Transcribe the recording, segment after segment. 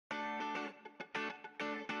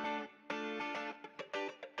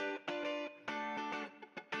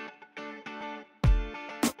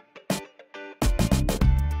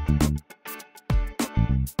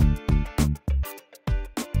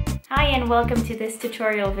Hi and welcome to this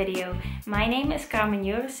tutorial video. My name is Carmen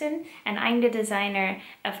and I'm the designer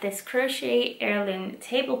of this crochet heirloom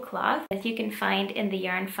tablecloth that you can find in the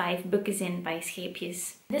Yarn 5 bookazine by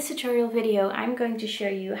Scheepjes. In this tutorial video I'm going to show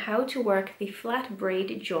you how to work the flat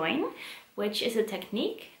braid join, which is a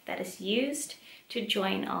technique that is used to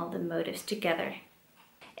join all the motifs together.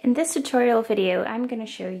 In this tutorial video I'm going to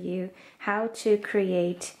show you how to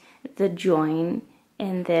create the join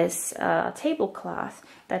in this tablecloth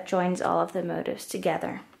that joins all of the motifs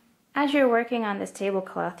together. As you're working on this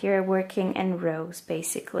tablecloth, you're working in rows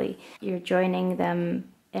basically. You're joining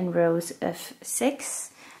them in rows of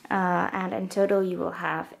 6 and in total you will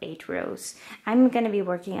have 8 rows. I'm going to be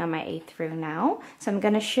working on my 8th row now, so I'm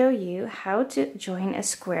going to show you how to join a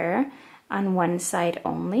square on one side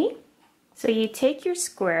only. So you take your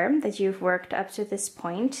square that you've worked up to this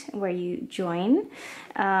point where you join.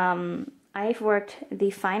 I've worked the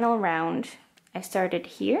final round. I started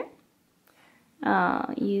here.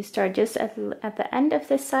 You start just at the end of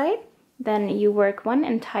this side. Then you work one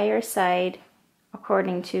entire side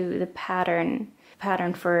according to the pattern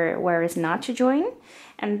for where is not to join.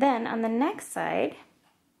 And then on the next side,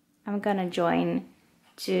 I'm gonna join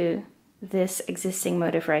to this existing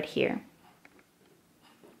motif right here.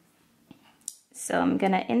 So I'm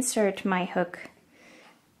gonna insert my hook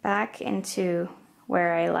back into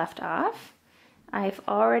where I left off. I've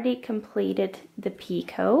already completed the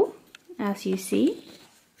picot, as you see.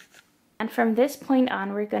 And from this point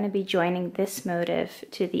on, we're going to be joining this motif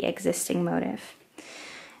to the existing motif.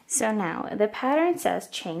 So now, the pattern says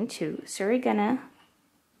chain 2, so we're gonna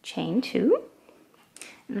chain 2.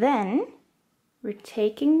 Then, we're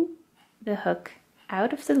taking the hook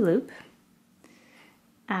out of the loop,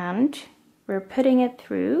 and we're putting it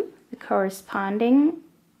through the corresponding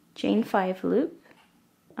chain 5 loop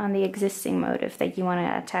on the existing motif that you want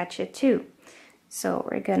to attach it to. So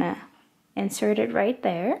we're gonna insert it right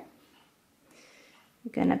there.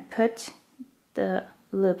 We're gonna put the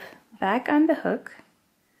loop back on the hook,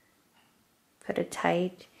 put it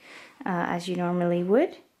tight as you normally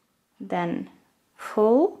would, then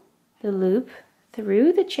pull the loop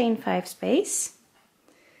through the chain 5 space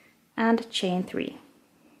and chain 3.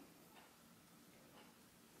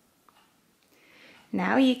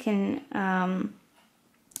 Now you can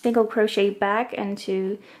single crochet back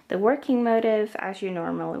into the working motif as you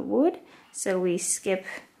normally would. So we skip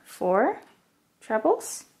 4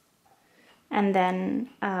 trebles and then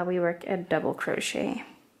we work a double crochet.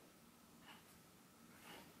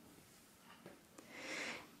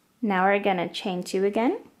 Now we're gonna chain 2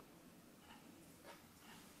 again.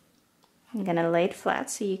 I'm gonna lay it flat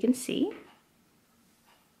so you can see.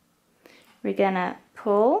 We're gonna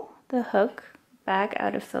pull the hook back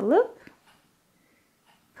out of the loop,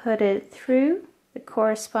 put it through the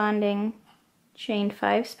corresponding chain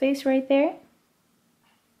 5 space right there,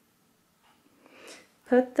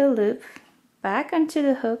 put the loop back onto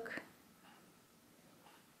the hook,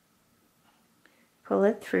 pull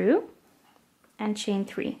it through, and chain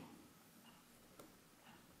 3.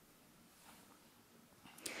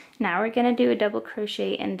 Now we're going to do a double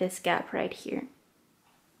crochet in this gap right here.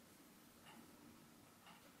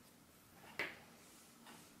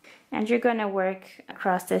 And you're going to work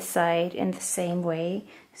across this side in the same way.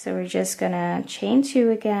 So we're just going to chain 2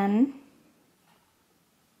 again.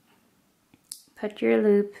 Put your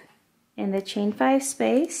loop in the chain 5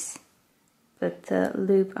 space. Put the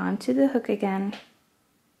loop onto the hook again.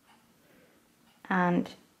 And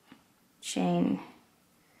chain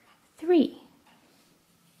 3.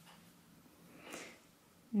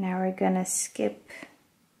 Now we're going to skip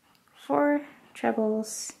 4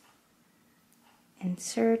 trebles.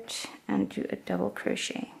 Insert and do a double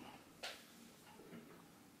crochet.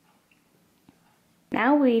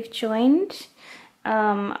 Now we've joined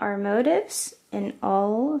our motifs in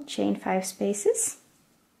all chain 5 spaces,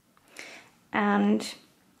 and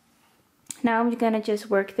now I'm gonna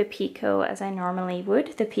just work the picot as I normally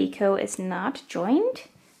would. The picot is not joined,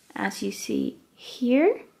 as you see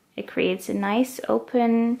here. It creates a nice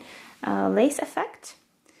open lace effect,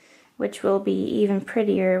 which will be even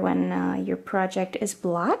prettier when your project is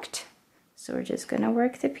blocked. So we're just gonna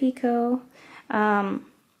work the picot.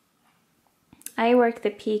 I work the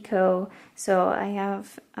picot, so I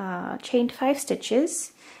have chained 5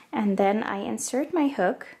 stitches, and then I insert my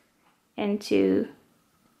hook into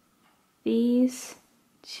these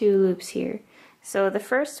 2 loops here. So the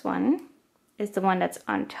first one is the one that's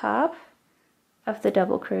on top of the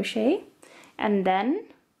double crochet, and then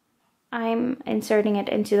I'm inserting it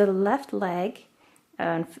into the left leg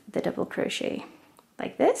of the double crochet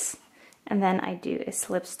like this, and then I do a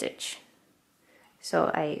slip stitch.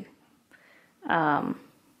 So I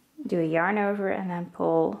do a yarn over and then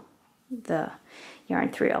pull the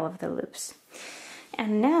yarn through all of the loops.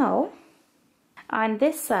 And now on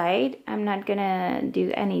this side, I'm not gonna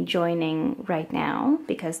do any joining right now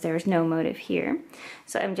because there's no motif here.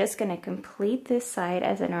 So I'm just gonna complete this side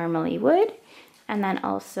as I normally would, and then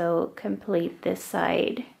also complete this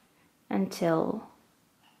side until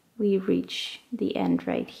we reach the end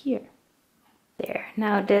right here. There,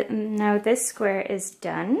 now this square is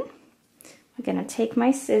done. I'm gonna take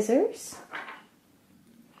my scissors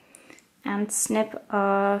and snip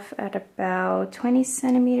off at about 20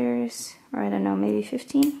 centimeters, or I don't know, maybe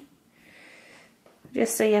 15,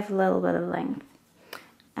 just so you have a little bit of length.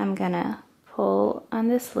 I'm gonna pull on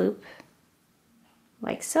this loop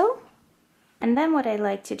like so, and then what I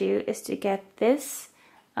like to do is to get this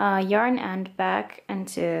yarn end back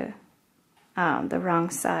into the wrong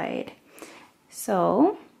side.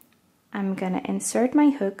 So I'm gonna insert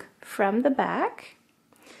my hook from the back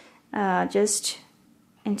just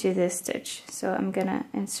into this stitch. So I'm gonna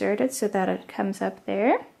insert it so that it comes up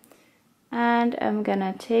there, and I'm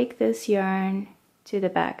gonna take this yarn to the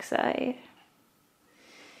back side,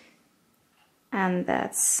 and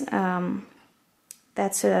that's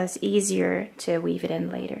so that's easier to weave it in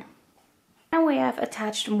later. Now we have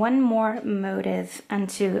attached one more motif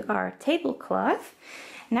onto our tablecloth.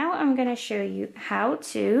 Now I'm going to show you how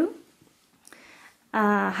to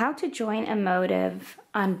join a motif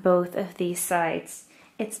on both of these sides.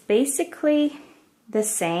 It's basically the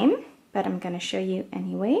same, but I'm going to show you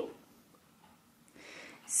anyway.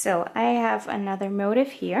 So I have another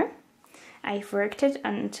motif here. I've worked it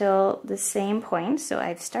until the same point. So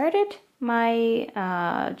I've started my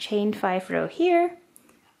chain 5 row here,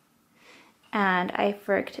 and I've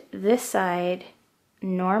worked this side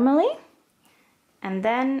normally. And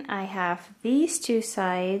then I have these two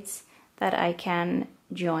sides that I can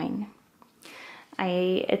join.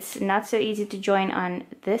 It's not so easy to join on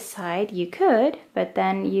this side. You could, but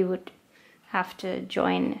then you would have to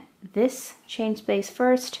join this chain space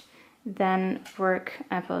first, then work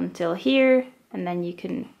up until here, and then you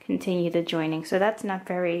can continue the joining. So that's not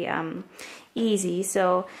very easy.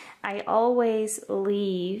 So I always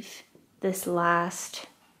leave this last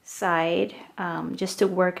side just to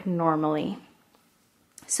work normally.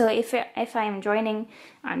 So if I'm joining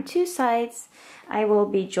on two sides, I will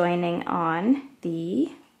be joining on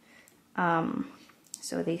the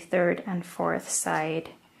so the third and fourth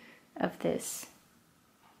side of this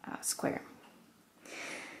square.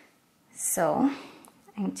 So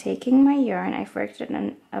I'm taking my yarn, I've worked it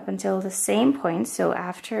up until the same point, so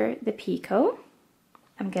after the picot,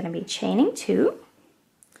 I'm going to be chaining 2,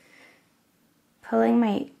 pulling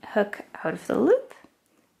my hook out of the loop,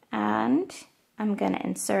 and I'm going to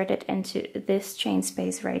insert it into this chain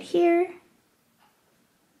space right here,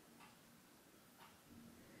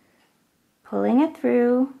 pulling it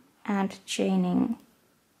through and chaining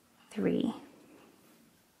 3.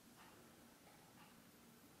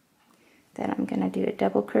 Then I'm going to do a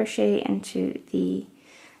double crochet into the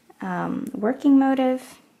working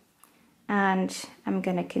motif, and I'm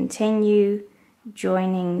going to continue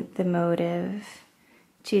joining the motif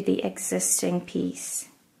to the existing piece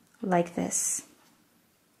like this.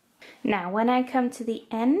 Now when I come to the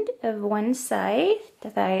end of one side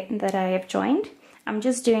that I have joined, I'm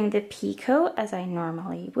just doing the picot as I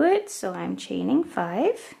normally would. So I'm chaining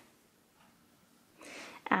 5,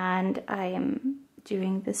 and I am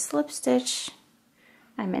doing the slip stitch.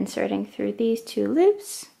 I'm inserting through these 2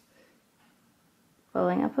 loops,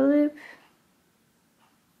 pulling up a loop,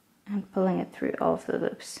 and pulling it through all of the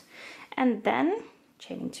loops, and then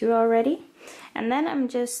chaining 2 already, and then I'm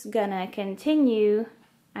just gonna continue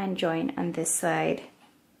and join on this side.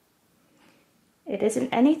 It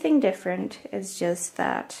isn't anything different, it's just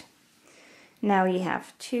that now you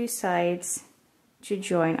have 2 sides to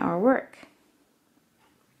join our work.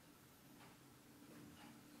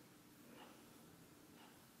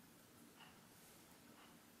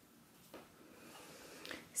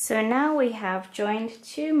 So now we have joined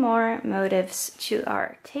 2 more motifs to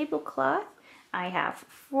our tablecloth. I have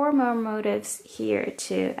 4 more motifs here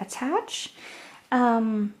to attach.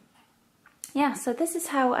 Yeah, so this is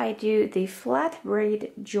how I do the flat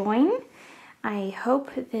braid join. I hope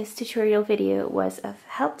this tutorial video was of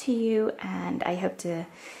help to you, and I hope to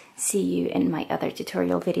see you in my other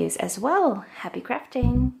tutorial videos as well. Happy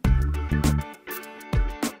crafting!